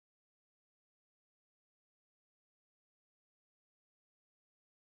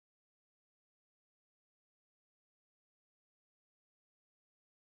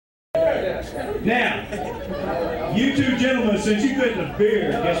you two gentlemen, since you couldn't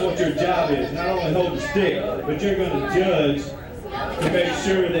appear, guess what your job is? Not only hold the stick, but you're going to judge to make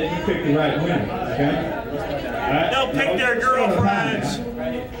sure that you pick the right winner, okay? All right? They'll pick their girlfriends.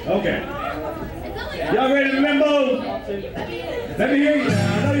 Okay. Y'all ready to limbo? Let me hear you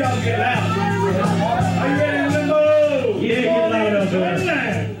now. I know y'all get loud. Are you ready to limbo? Yeah, get loud up there.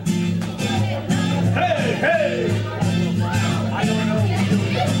 Hey, hey! I don't know.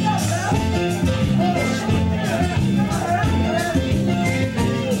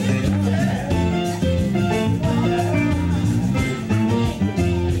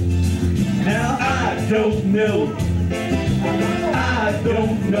 Now I don't know. I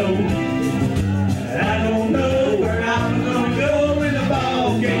don't know. I don't know where I'm gonna go when the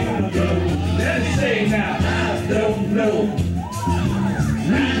ball game goes. Let's say now, I don't know.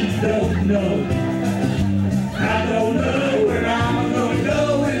 We don't know. I don't know where I'm gonna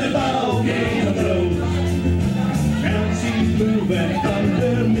go when the ball game goes. Now she's moving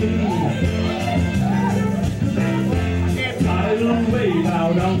under me. Island wave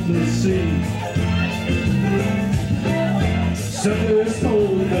out on the sea. Sun's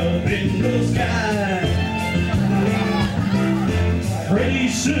hold up in the sky. Pretty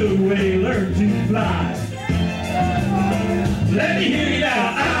soon we learn to fly. Let me hear you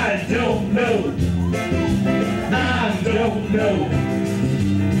now. I don't know. I don't know.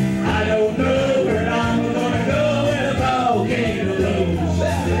 I don't know where I'm gonna go when the ball game goes.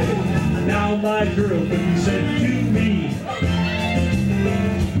 Now my girlfriend said to me,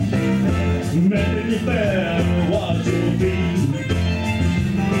 "Many fair what you'll be."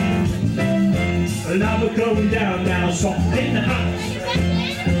 And I'm coming down now, soft in the house.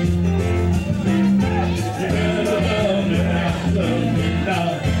 You're gonna love me now.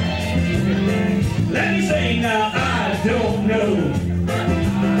 Let me say now, I don't know.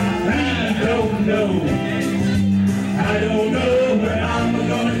 We don't know. I don't know where I'm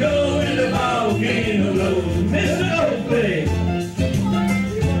gonna go in the ball game alone. Mr. Oakley.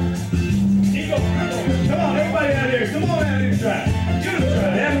 Come on, everybody out here. Come on out here and try. Give it a try.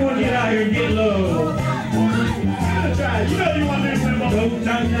 Everyone get out here and get low. Give it a try. You know you want to do something. No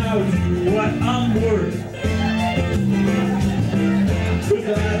time now to do what I'm worth.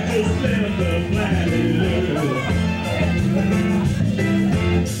 Cause I just left the planet Earth.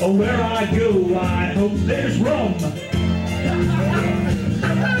 Oh, where I go, I hope there's rum.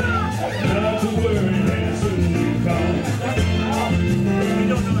 Not to worry, they'll soon come.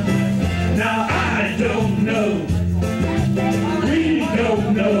 Now I don't know. We don't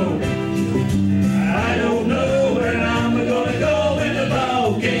know. I don't know where I'm gonna go when the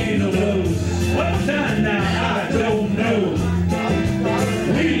ball game goes. One time now, I don't know.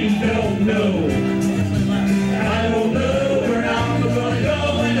 We don't know. I don't know where I'm gonna go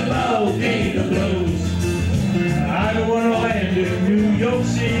when the ball game goes. I don't wanna land in New York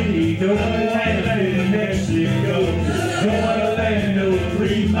City. Don't wanna land in Mexico. Don't wanna land over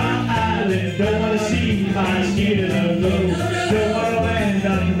 3 Mile Island. Don't wanna see my skin aglow. Don't wanna land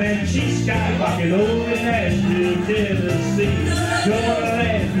on the Banshee skywalking over Nashville, Tennessee. Don't wanna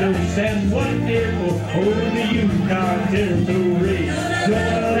land no San Juan Airport over the Yukon Territory. Don't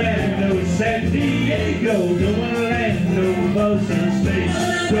wanna land no San Diego. Don't wanna land no Boston State.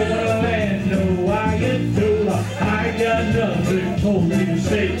 Don't wanna land no Ayatollah. I got nothing for you to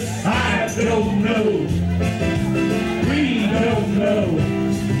say. I don't know.